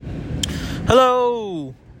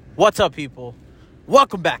Hello, what's up, people?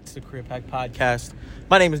 Welcome back to the Career Pack Podcast.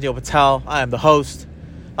 My name is Neil Patel. I am the host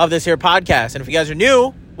of this here podcast. And if you guys are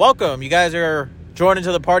new, welcome. You guys are joining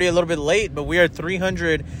to the party a little bit late, but we are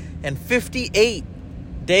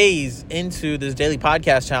 358 days into this daily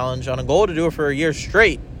podcast challenge on a goal to do it for a year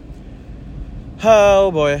straight.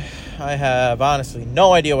 Oh boy, I have honestly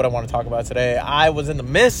no idea what I want to talk about today. I was in the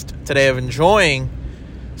midst today of enjoying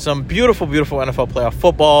some beautiful NFL playoff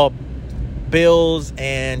football. Bills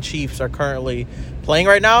and Chiefs are currently playing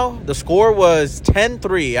right now. The score was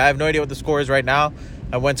 10-3. I have no idea what the score is right now.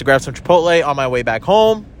 I went to grab some Chipotle on my way back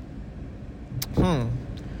home.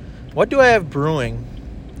 What do I have brewing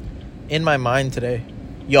in my mind today?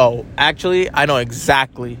 Yo, actually, I know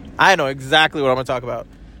exactly what I'm going to talk about.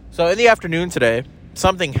 So in the afternoon today,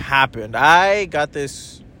 something happened. I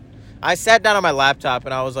sat down on my laptop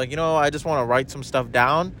and I was like, I just want to write some stuff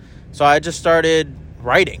down. So I just started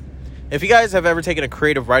writing. If you guys have ever taken a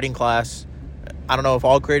creative writing class, I don't know if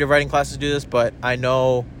all creative writing classes do this, but I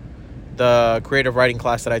know the creative writing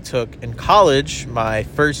class that I took in college, my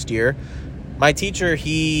first year, my teacher,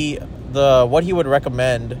 what he would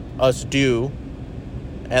recommend us do,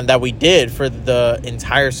 and that we did for the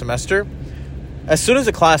entire semester, as soon as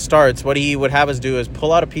the class starts, what he would have us do is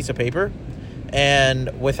pull out a piece of paper,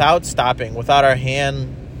 and without stopping, without our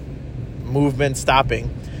hand movement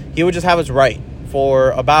stopping, he would just have us write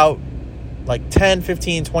for about 10,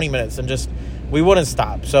 15, 20 minutes, and we wouldn't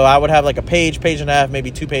stop. So I would have a page and a half,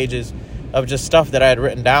 maybe 2 pages of just stuff that I had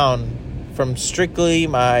written down from strictly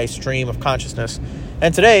my stream of consciousness.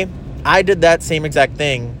 And today I did that same exact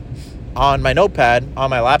thing on my notepad on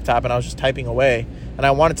my laptop, and I was just typing away, and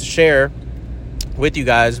I wanted to share with you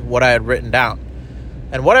guys what I had written down.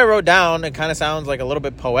 And what I wrote down, it kind of sounds like a little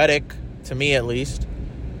bit poetic to me, at least.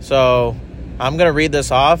 So I'm going to read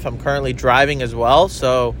this off. I'm currently driving as well,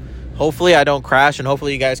 so hopefully I don't crash, and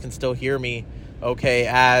hopefully you guys can still hear me okay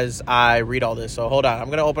as I read all this. So hold on. I'm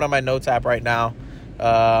going to open up my notes app right now.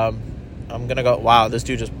 I'm going to go. Wow, this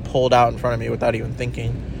dude just pulled out in front of me without even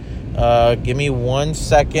thinking. Give me 1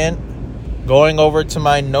 second. Going over to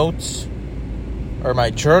my notes or my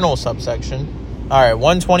journal subsection. All right,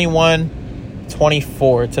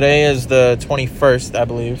 1/21/24. Today is the 21st, I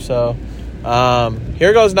believe. So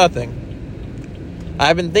here goes nothing.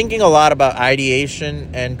 I've been thinking a lot about ideation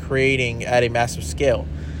and creating at a massive scale.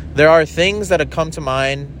 There are things that have come to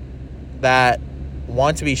mind that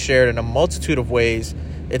want to be shared in a multitude of ways.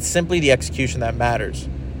 It's simply the execution that matters.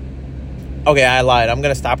 Okay, I lied. I'm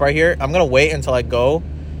going to stop right here. I'm going to wait until I go.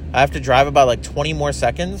 I have to drive about 20 more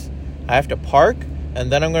seconds. I have to park,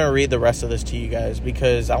 and then I'm going to read the rest of this to you guys,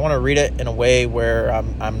 because I want to read it in a way where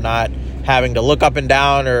I'm not having to look up and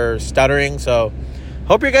down or stuttering. So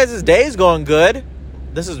hope your guys' day is going good.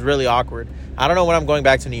 This is really awkward. I don't know when I'm going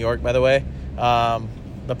back to New York, by the way.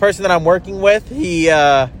 The person that I'm working with, he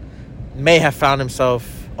may have found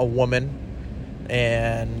himself a woman,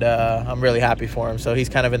 and I'm really happy for him. So he's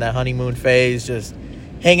kind of in that honeymoon phase, just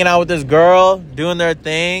hanging out with this girl, doing their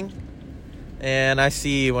thing. And I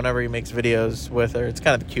see whenever he makes videos with her, it's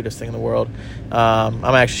kind of the cutest thing in the world. I'm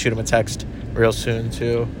going to actually shoot him a text real soon,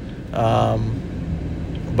 too.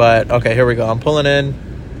 But, okay, here we go. I'm pulling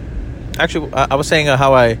in. Actually, I was saying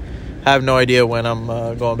how I have no idea when I'm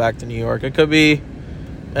going back to New York. It could be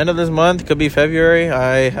end of this month. It could be February.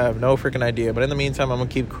 I have no freaking idea. But in the meantime, I'm going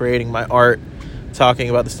to keep creating my art, talking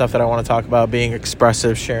about the stuff that I want to talk about, being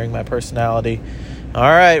expressive, sharing my personality. All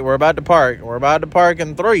right, we're about to park. We're about to park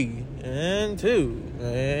in 3 and 2.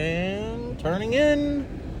 And turning in.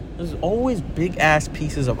 There's always big-ass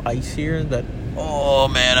pieces of ice here that, oh,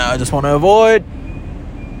 man, I just want to avoid.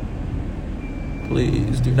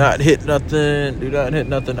 Please do not hit nothing. Do not hit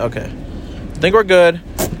nothing. Okay. I think we're good.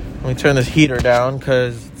 Let me turn this heater down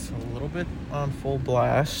because it's a little bit on full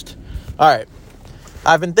blast. All right.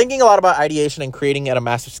 I've been thinking a lot about ideation and creating at a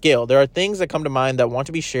massive scale. There are things that come to mind that want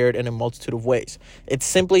to be shared in a multitude of ways. It's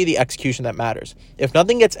simply the execution that matters. If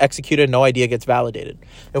nothing gets executed, no idea gets validated.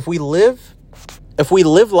 If we live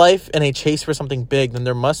life in a chase for something big, then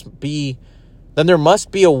there must be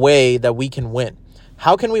a way that we can win.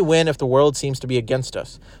 How can we win if the world seems to be against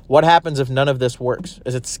us? What happens if none of this works?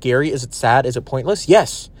 Is it scary? Is it sad? Is it pointless?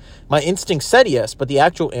 Yes. My instinct said yes, but the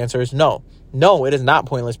actual answer is no. No, it is not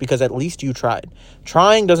pointless, because at least you tried.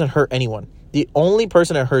 Trying doesn't hurt anyone. The only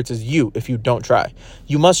person it hurts is you if you don't try.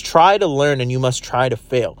 You must try to learn, and you must try to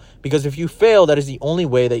fail, because if you fail, that is the only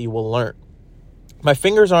way that you will learn. My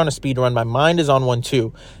fingers are on a speed run. My mind is on one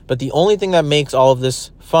too. But the only thing that makes all of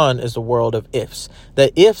this fun is the world of ifs.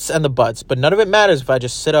 The ifs and the buts. But none of it matters if I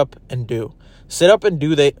just sit up and do. Sit up and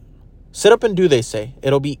do Sit up and do, they say.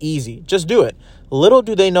 It'll be easy. Just do it. Little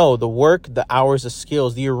do they know the work, the hours, the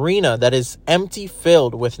skills, the arena that is empty,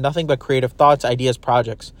 filled with nothing but creative thoughts, ideas,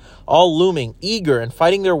 projects, all looming, eager, and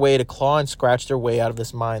fighting their way to claw and scratch their way out of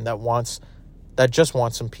this mind that just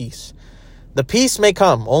wants some peace. The peace may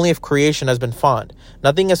come only if creation has been fond.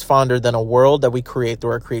 Nothing is fonder than a world that we create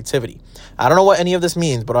through our creativity. I don't know what any of this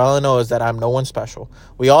means, but all I know is that I'm no one special.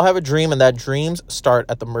 We all have a dream, and that dreams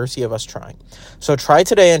start at the mercy of us trying. So try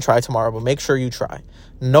today and try tomorrow, but make sure you try.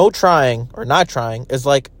 No trying or not trying is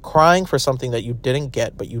like crying for something that you didn't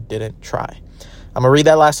get, but you didn't try. I'm going to read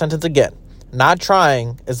that last sentence again. Not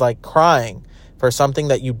trying is like crying for something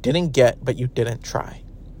that you didn't get, but you didn't try.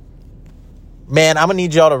 Man, I'm going to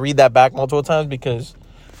need y'all to read that back multiple times because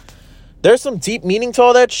there's some deep meaning to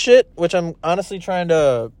all that shit, which I'm honestly trying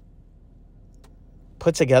to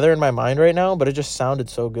put together in my mind right now, but it just sounded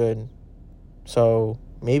so good. So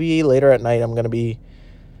maybe later at night I'm going to be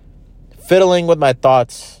fiddling with my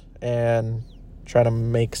thoughts and trying to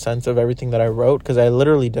make sense of everything that I wrote because I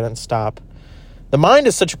literally didn't stop. The mind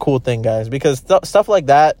is such a cool thing, guys, because stuff like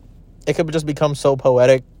that, it could just become so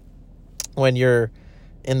poetic when you're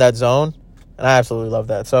in that zone. And I absolutely love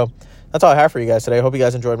that. So that's all I have for you guys today. I hope you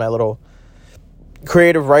guys enjoyed my little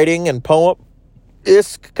creative writing and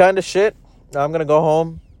poem-esque kind of shit. Now I'm going to go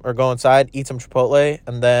home or go inside, eat some Chipotle,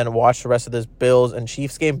 and then watch the rest of this Bills and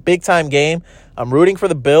Chiefs game. Big time game. I'm rooting for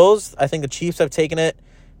the Bills. I think the Chiefs have taken it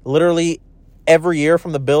literally every year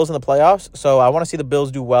from the Bills in the playoffs. So I want to see the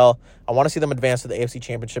Bills do well. I want to see them advance to the AFC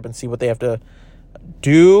Championship and see what they have to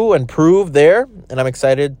do and prove there. And I'm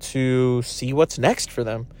excited to see what's next for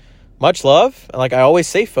them. Much love. And like I always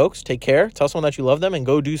say, folks, take care. Tell someone that you love them and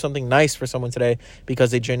go do something nice for someone today because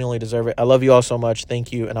they genuinely deserve it. I love you all so much.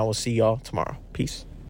 Thank you. And I will see y'all tomorrow. Peace.